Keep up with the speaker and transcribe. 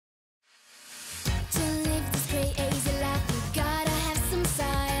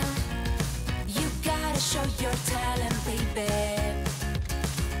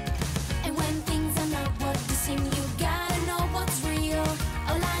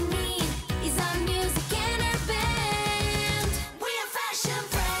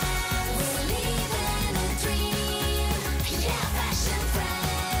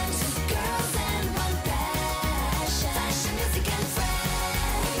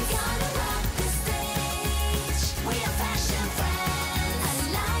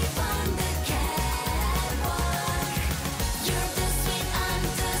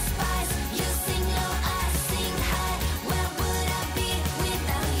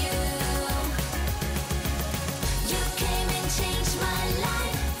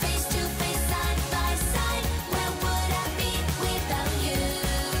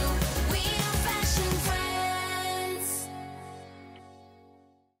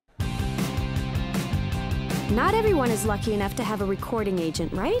Not everyone is lucky enough to have a recording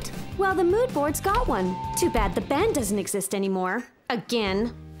agent, right? Well, the mood board's got one. Too bad the band doesn't exist anymore.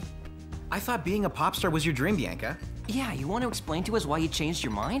 Again. I thought being a pop star was your dream, Bianca. Yeah, you want to explain to us why you changed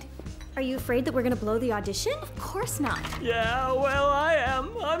your mind? Are you afraid that we're gonna blow the audition? Of course not. Yeah, well, I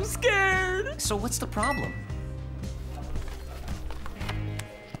am. I'm scared. So what's the problem?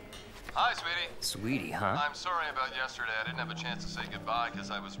 Hi, sweetie. Sweetie, huh? I'm sorry about yesterday. I didn't have a chance to say goodbye because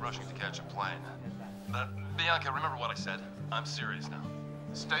I was rushing to catch a plane. But, Bianca, remember what I said? I'm serious now.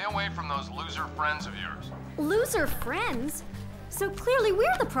 Stay away from those loser friends of yours. Loser friends? So clearly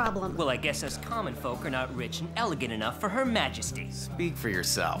we're the problem. Well, I guess us common folk are not rich and elegant enough for Her Majesty. Speak for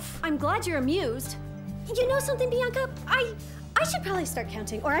yourself. I'm glad you're amused. You know something, Bianca? I should probably start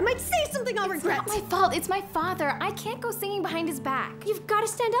counting, or I might say something I'll regret. It's not my fault. It's my father. I can't go singing behind his back. You've got to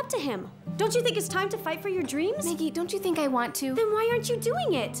stand up to him. Don't you think it's time to fight for your dreams? Maggie, don't you think I want to? Then why aren't you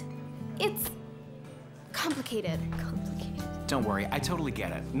doing it? It's complicated. Don't worry, I totally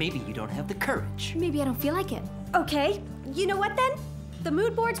get it. Maybe you don't have the courage. Maybe I don't feel like it. Okay, you know what then? The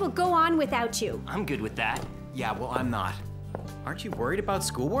mood boards will go on without you. I'm good with that. Yeah, well, I'm not. Aren't you worried about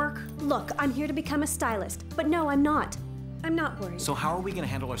schoolwork? Look, I'm here to become a stylist, but no, I'm not. I'm not worried. So how are we gonna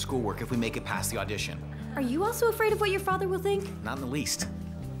handle our schoolwork if we make it past the audition? Are you also afraid of what your father will think? Not in the least.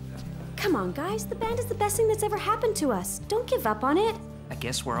 Come on, guys, the band is the best thing that's ever happened to us. Don't give up on it. I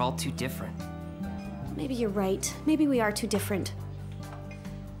guess we're all too different. Maybe you're right. Maybe we are too different.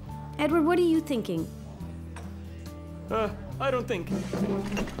 Edward, what are you thinking? I don't think.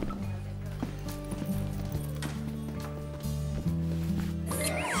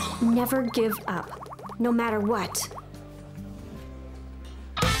 Never give up, no matter what.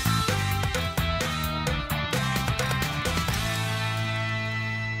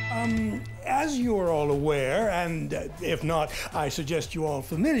 As you're all aware, and if not, I suggest you all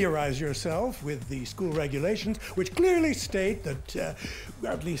familiarize yourself with the school regulations, which clearly state that,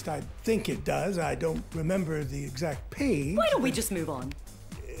 at least I think it does, I don't remember the exact page. Why don't we just move on?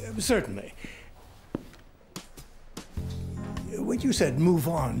 Certainly. When you said move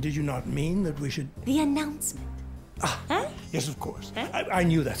on, did you not mean that we should... The announcement. Ah, huh? Yes, of course. Huh? I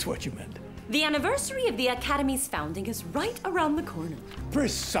knew that's what you meant. The anniversary of the Academy's founding is right around the corner.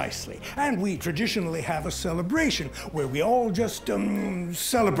 Precisely. And we traditionally have a celebration where we all just,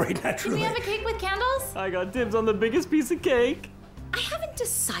 celebrate naturally. Can we have a cake with candles? I got dibs on the biggest piece of cake. I haven't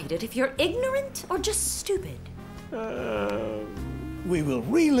decided if you're ignorant or just stupid. We will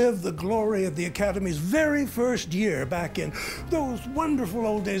relive the glory of the Academy's very first year back in those wonderful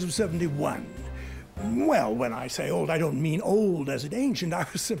old days of '71. Well, when I say old, I don't mean old as in ancient. I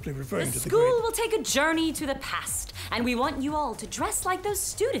was simply referring to the great... The school will take a journey to the past, and we want you all to dress like those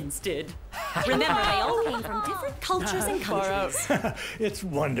students did. Remember, they all came from different cultures and countries. It's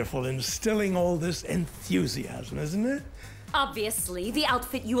wonderful instilling all this enthusiasm, isn't it? Obviously, the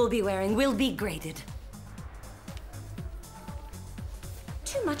outfit you will be wearing will be graded.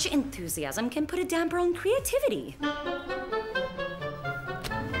 Too much enthusiasm can put a damper on creativity.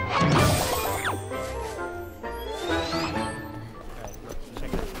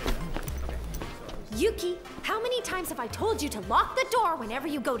 Yuki, how many times have I told you to lock the door whenever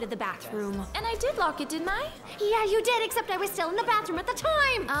you go to the bathroom? And I did lock it, didn't I? Yeah, you did, except I was still in the bathroom at the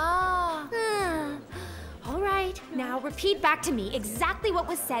time. Ah. All right, now repeat back to me exactly what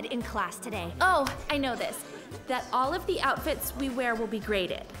was said in class today. Oh, I know this. That all of the outfits we wear will be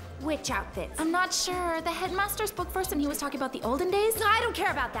graded. Which outfits? I'm not sure. The headmaster spoke first and he was talking about the olden days. I don't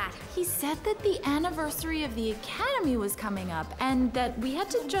care about that. He said that the anniversary of the Academy was coming up and that we had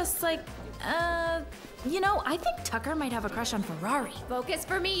to just like, you know, I think Tucker might have a crush on Ferrari. Focus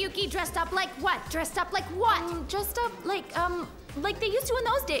for me, Yuki. Dressed up like what? Dressed up like what? Dressed up like they used to in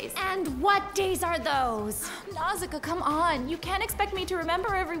those days. And what days are those? Nausicaa, come on. You can't expect me to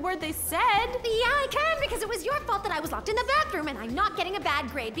remember every word they said. Yeah, I can, because it was your fault that I was locked in the bathroom and I'm not getting a bad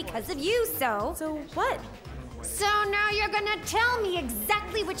grade because of you, so... So what? So now you're gonna tell me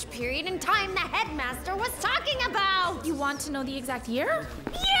exactly which period in time the headmaster was talking about! You want to know the exact year?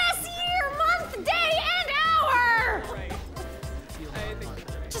 Yes! Year, month, day, and hour!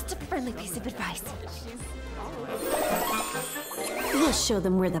 Just a friendly piece of advice. We'll show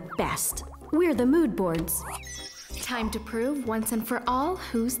them we're the best. We're the mood boards. Time to prove once and for all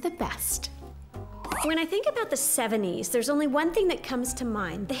who's the best. When I think about the 70s, there's only one thing that comes to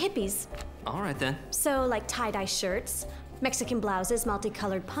mind, the hippies. All right, then. So, like tie-dye shirts, Mexican blouses,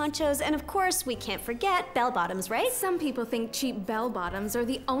 multicolored ponchos, and of course, we can't forget bell-bottoms, right? Some people think cheap bell-bottoms are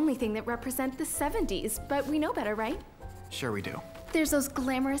the only thing that represent the 70s, but we know better, right? Sure we do. There's those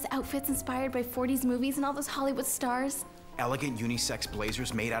glamorous outfits inspired by 40s movies and all those Hollywood stars. Elegant unisex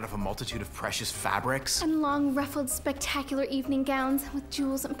blazers made out of a multitude of precious fabrics. And long, ruffled, spectacular evening gowns with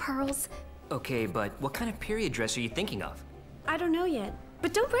jewels and pearls. Okay, but what kind of period dress are you thinking of? I don't know yet,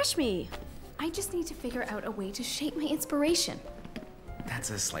 but don't rush me. I just need to figure out a way to shape my inspiration. That's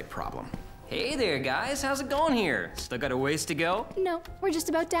a slight problem. Hey there, guys. How's it going here? Still got a ways to go? No, we're just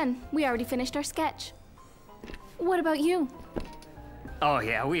about done. We already finished our sketch. What about you? Oh,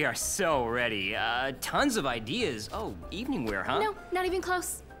 yeah, we are so ready. Tons of ideas. Oh, evening wear, huh? No, not even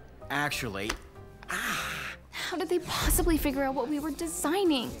close. Actually, How did they possibly figure out what we were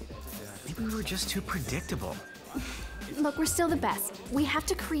designing? maybe we were just too predictable. Look, we're still the best. We have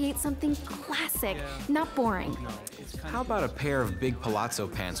to create something classic, not boring. How about a pair of big palazzo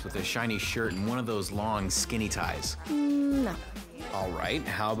pants with a shiny shirt and one of those long, skinny ties? No. All right,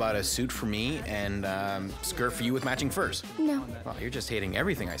 how about a suit for me and skirt for you with matching furs? No. Well, you're just hating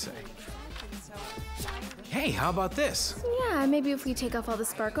everything I say. Hey, how about this? Yeah, maybe if we take off all the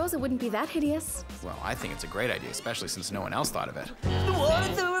sparkles, it wouldn't be that hideous. Well, I think it's a great idea, especially since no one else thought of it. The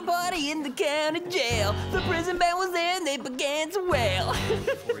water threw a body in the county jail. The prison band was there and they began to wail.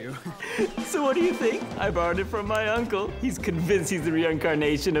 So what do you think? I borrowed it from my uncle. He's convinced he's the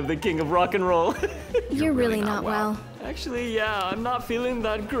reincarnation of the king of rock and roll. You're really not well. Actually, yeah, I'm not feeling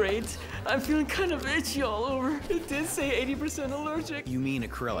that great. I'm feeling kind of itchy all over. It did say 80% allergic. You mean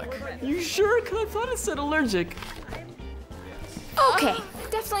acrylic? You sure? 'Cause I thought it said allergic. Okay,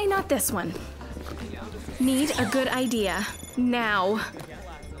 definitely not this one. Need a good idea. Now.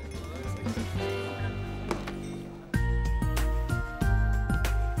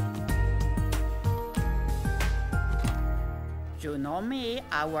 You know me,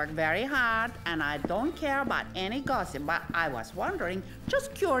 I work very hard and I don't care about any gossip, but I was wondering,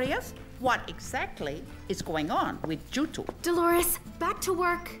 just curious, what exactly is going on with you two? Dolores, back to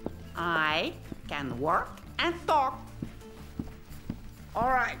work. I can work and talk. All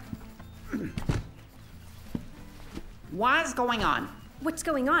right. What's going on? What's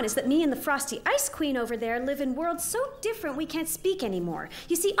going on is that me and the Frosty Ice Queen over there live in worlds so different we can't speak anymore.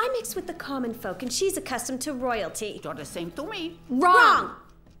 You see, I mix with the common folk and she's accustomed to royalty. You're the same to me. Wrong!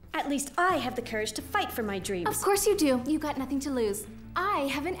 At least I have the courage to fight for my dreams. Of course you do. You got nothing to lose. I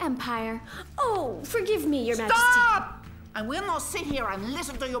have an empire. Oh, forgive me, Your Majesty. Stop! I will not sit here and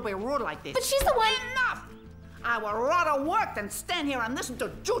listen to you be rude like this. But she's the one. Enough! I would rather work than stand here and listen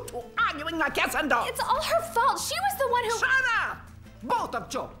to you two arguing like cats and dogs. It's all her fault. She was the one who... Shut up! Both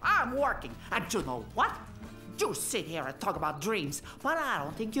of you. I'm working. And you know what? You sit here and talk about dreams, but I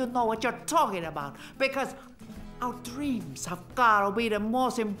don't think you know what you're talking about, because our dreams have got to be the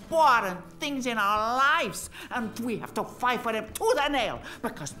most important things in our lives, and we have to fight for them tooth and nail,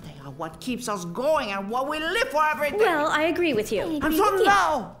 because they are what keeps us going and what we live for every day. Well, I agree with you. And so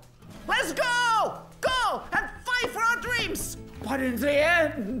now, let's go! Go and fight for our dreams! But in the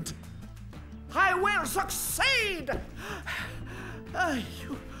end, I will succeed!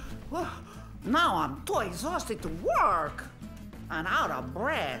 Now I'm too exhausted to work and out of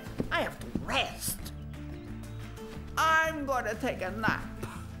breath. I have to rest. I'm gonna take a nap.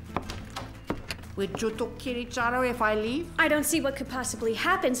 Would you two kill each other if I leave? I don't see what could possibly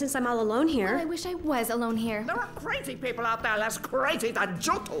happen since I'm all alone here. Well, I wish I was alone here. There are crazy people out there less crazy than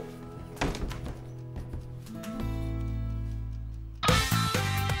you two.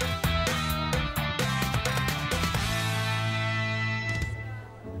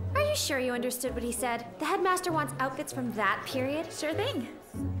 Are you sure you understood what he said? The headmaster wants outfits from that period? Sure thing.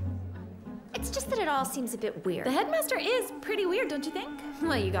 It's just that it all seems a bit weird. The headmaster is pretty weird, don't you think?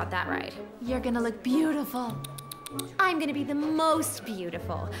 Well, you got that right. You're gonna look beautiful. I'm gonna be the most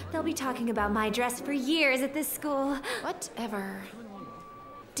beautiful. They'll be talking about my dress for years at this school. Whatever.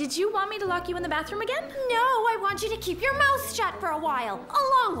 Did you want me to lock you in the bathroom again? No, I want you to keep your mouth shut for a while.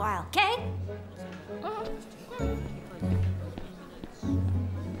 A long while, okay?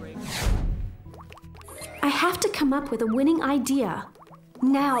 I have to come up with a winning idea.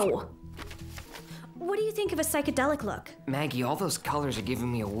 Now. What do you think of a psychedelic look? Maggie, all those colors are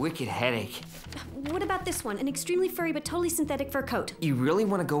giving me a wicked headache. What about this one? An extremely furry but totally synthetic fur coat. You really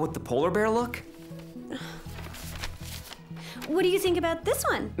want to go with the polar bear look? What do you think about this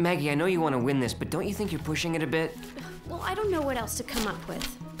one? Maggie, I know you want to win this, but don't you think you're pushing it a bit? Well, I don't know what else to come up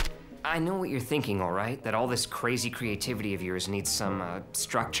with. I know what you're thinking, all right? That all this crazy creativity of yours needs some,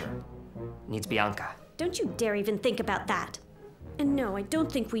 structure. Needs Bianca. Don't you dare even think about that. And no, I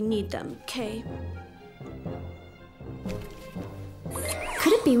don't think we need them, okay?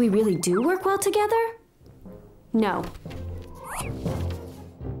 Could it be we really do work well together? No.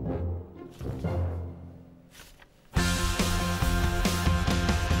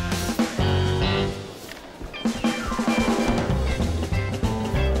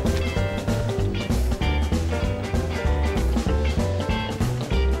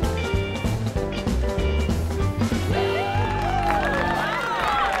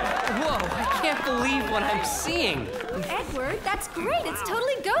 That's great. It's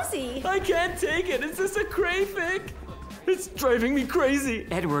totally gozy. I can't take it. Is this acrylic? It's driving me crazy.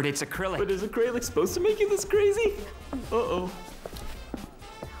 Edward, it's acrylic. But is acrylic supposed to make you this crazy? Uh-oh.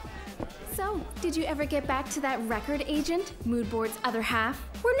 So, did you ever get back to that record agent, Mood Board's other half?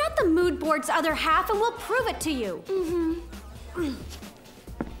 We're not the Mood Board's other half, and we'll prove it to you.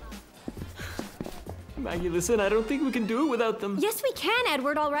 Maggie, listen, I don't think we can do it without them. Yes, we can,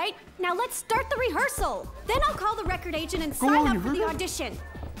 Edward, all right? Now let's start the rehearsal. Then I'll call the record agent and sign up for the audition.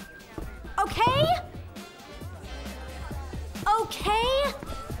 Okay? Okay?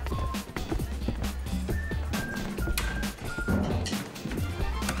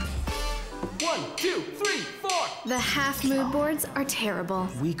 One, two, three, four. The half Mood Boards are terrible.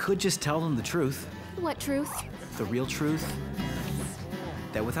 We could just tell them the truth. What truth? The real truth.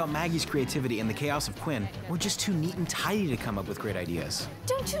 That without Maggie's creativity and the chaos of Quinn, we're just too neat and tidy to come up with great ideas.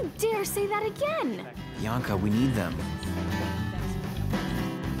 Don't you dare say that again! Bianca, we need them.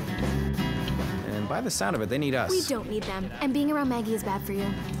 And by the sound of it, they need us. We don't need them, and being around Maggie is bad for you.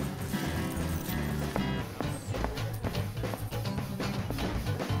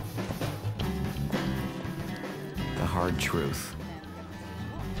 The hard truth.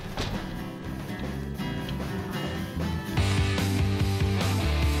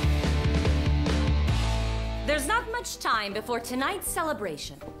 There's not much time before tonight's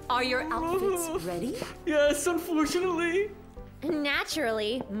celebration. Are your outfits ready? Yes, unfortunately.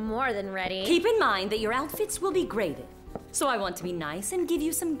 Naturally, more than ready. Keep in mind that your outfits will be graded. So I want to be nice and give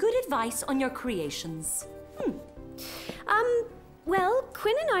you some good advice on your creations. Well,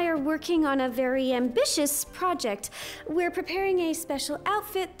 Quinn and I are working on a very ambitious project. We're preparing a special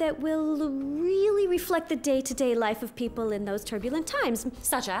outfit that will really reflect the day-to-day life of people in those turbulent times.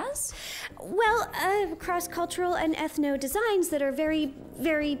 Such as? Well, cross-cultural and ethno designs that are very,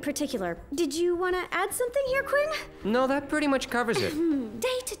 very particular. Did you want to add something here, Quinn? No, that pretty much covers it.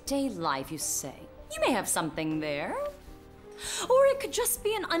 Day-to-day life, you say. You may have something there. Or it could just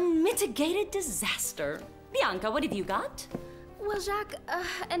be an unmitigated disaster. Bianca, what have you got? Well, Jacques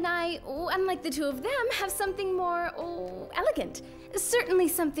and I, unlike the two of them, have something more elegant. Certainly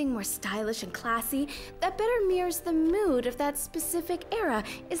something more stylish and classy that better mirrors the mood of that specific era.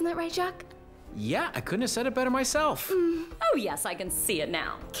 Isn't that right, Jacques? Yeah, I couldn't have said it better myself. Oh yes, I can see it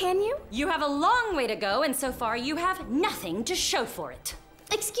now. Can you? You have a long way to go, and so far you have nothing to show for it.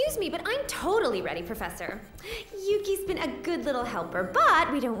 Excuse me, but I'm totally ready, Professor. Yuki's been a good little helper,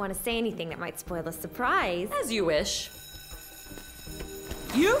 but we don't want to say anything that might spoil the surprise. As you wish.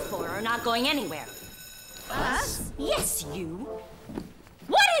 You four are not going anywhere. Us? Yes, you.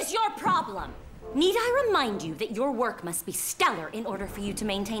 What is your problem? Need I remind you that your work must be stellar in order for you to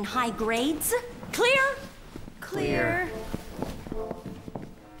maintain high grades? Clear? Clear.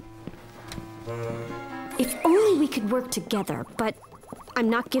 If only we could work together, but I'm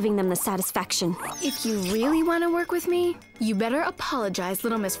not giving them the satisfaction. If you really want to work with me, you better apologize,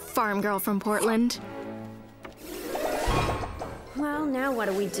 little Miss Farm Girl from Portland. Well, now what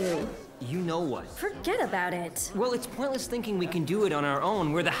do we do? You know what? Forget about it. Well, it's pointless thinking we can do it on our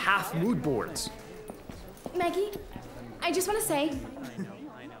own. We're the half Mood Boards. Maggie, I just want to say...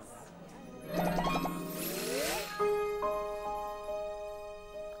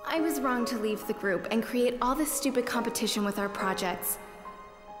 I was wrong to leave the group and create all this stupid competition with our projects.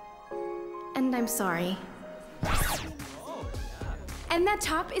 And I'm sorry. And that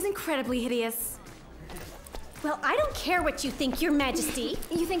top is incredibly hideous. Well, I don't care what you think, Your Majesty.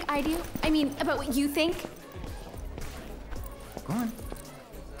 You think I do? I mean, about what you think? Go on.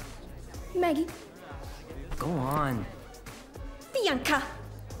 Maggie. Go on. Bianca.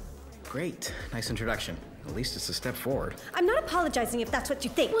 Great. Nice introduction. At least it's a step forward. I'm not apologizing if that's what you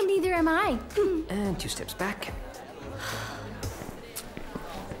think. Well, neither am I. And 2 steps back.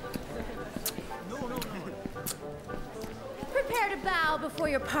 Prepare to bow before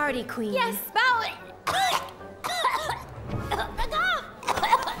your party, Queen. Yes, bow it.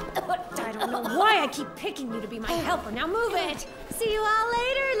 I don't know why I keep picking you to be my helper. Now move it. See you all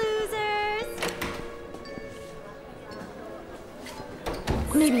later, losers.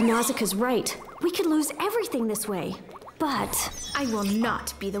 Maybe Nausicaa's right. We could lose everything this way. But I will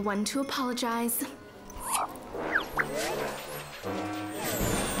not be the one to apologize.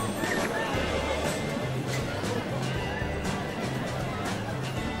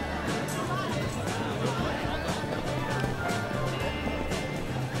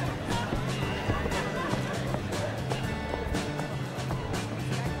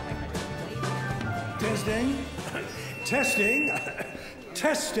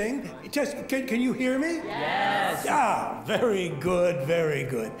 Testing. Can you hear me? Yes. Ah, very good, very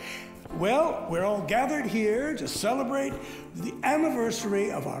good. Well, we're all gathered here to celebrate the anniversary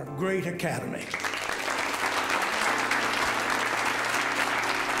of our great academy.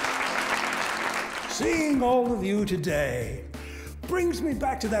 Seeing all of you today brings me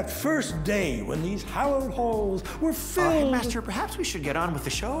back to that first day when these hallowed halls were filled. Hey, Master, perhaps we should get on with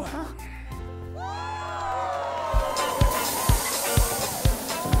the show, huh?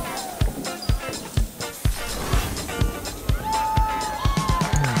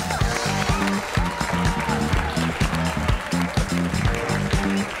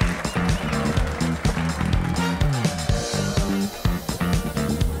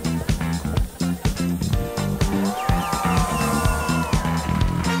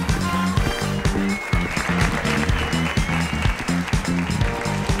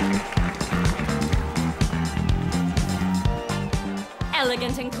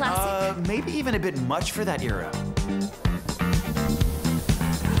 Elegant and classic. Maybe even a bit much for that era.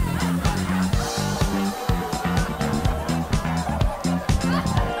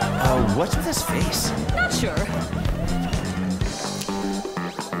 What's with his face? Not sure.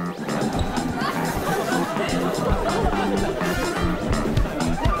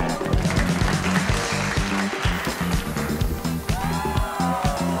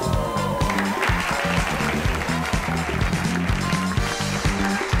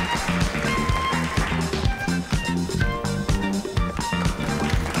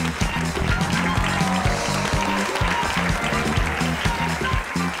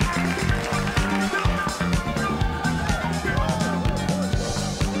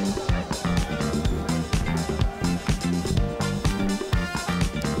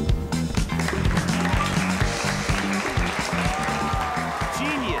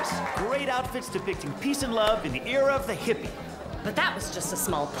 Outfits depicting peace and love in the era of the hippie. But that was just a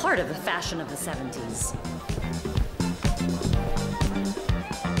small part of the fashion of the 70s.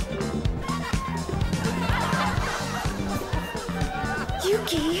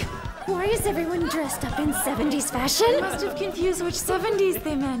 Yuki, why is everyone dressed up in 70s fashion? I must have confused which 70s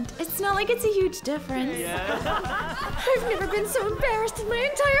they meant. It's not like it's a huge difference. I've never been so embarrassed in my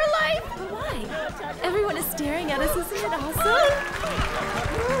entire life. But why? Everyone is staring at us. Isn't it awesome?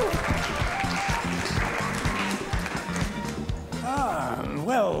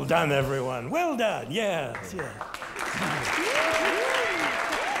 Well done, everyone. Well done. Yes, yes.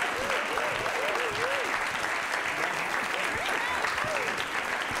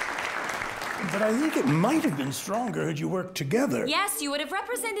 But I think it might have been stronger had you worked together. Yes, you would have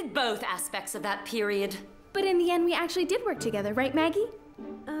represented both aspects of that period. But in the end, we actually did work together, right, Maggie?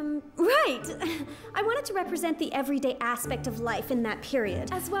 Right. I wanted to represent the everyday aspect of life in that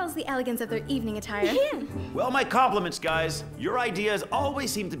period. As well as the elegance of their evening attire. Yeah. Well, my compliments, guys. Your ideas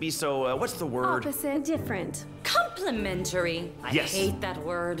always seem to be so, what's the word? Opposite. Different. Complimentary. I Yes. hate that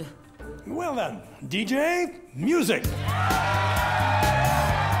word. Well then, DJ, music.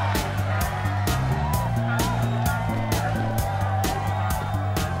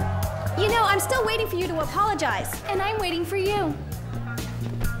 You know, I'm still waiting for you to apologize. And I'm waiting for you.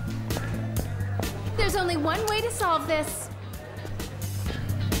 There's only one way to solve this.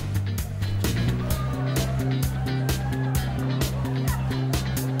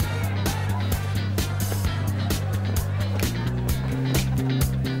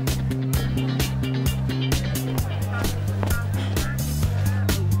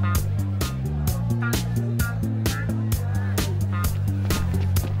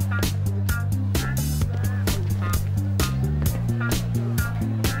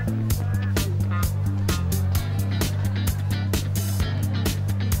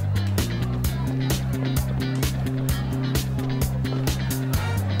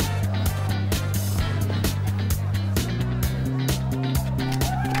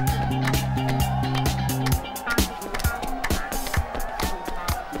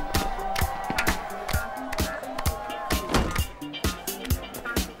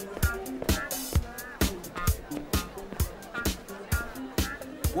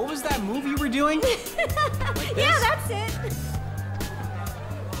 What was that move you were doing? Like Yeah, that's it.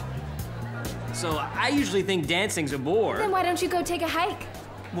 So I usually think dancing's a bore. Then why don't you go take a hike?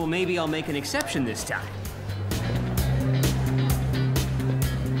 Well, maybe I'll make an exception this time.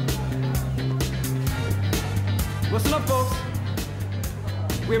 Listen up, folks.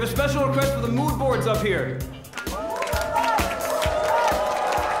 We have a special request for the mood boards up here.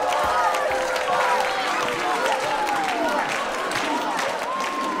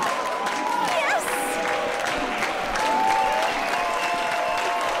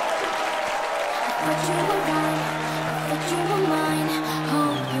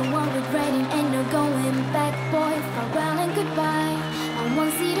 Going back, boy, farewell and goodbye. I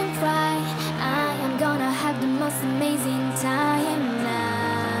won't see them cry. most amazing time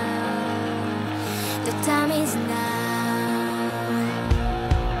now. The time is now.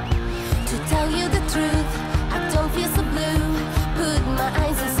 To tell you the truth, I don't feel so blue. Put my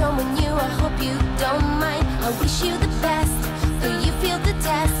eyes on someone new, I hope you don't mind. I wish you the best, though you feel the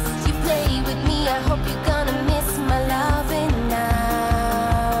test. You play with me, I hope you're gonna miss my loving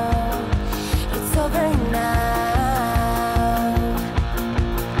now. It's over now.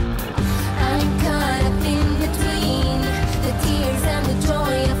 I'm caught up in between the tears and the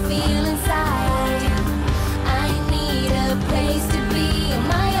joy I feel inside. I need a place to be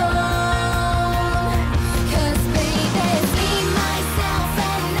my own. 'Cause baby, it's me, myself,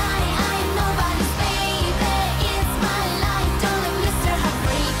 and I'm nobody's baby. It's my life, don't let Mr.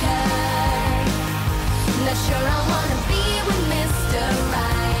 Heartbreaker. Not sure I wanna be with Mr.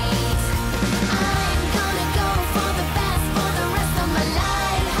 Right. I'm gonna go for the best for the rest of my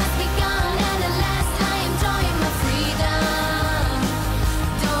life. Has begun and at last I enjoy my freedom.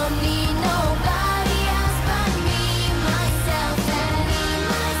 Don't need nobody else but me, myself, and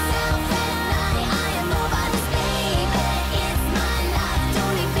I am nobody's baby. It's my life,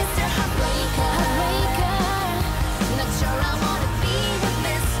 don't need Mr. Heartbreaker. Not sure I wanna be with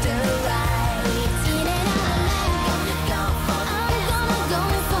Mr. Right. In and out, I'm gonna go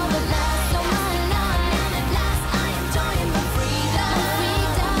for the last of my life, and at last I enjoy my freedom.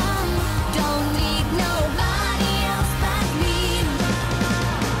 Don't need nobody else but me.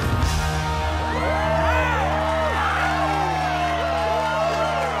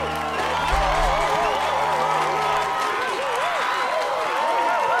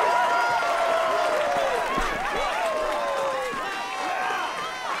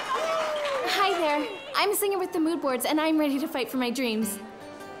 Hi there. I'm a singer with the Mood Boards, and I'm ready to fight for my dreams.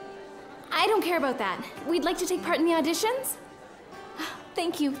 I don't care about that. We'd like to take part in the auditions?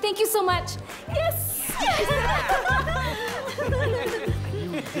 Thank you. Thank you so much. Yes!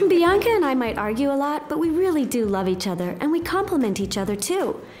 Bianca and I might argue a lot, but we really do love each other, and we complement each other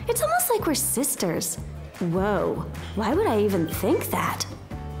too. It's almost like we're sisters. Whoa, why would I even think that?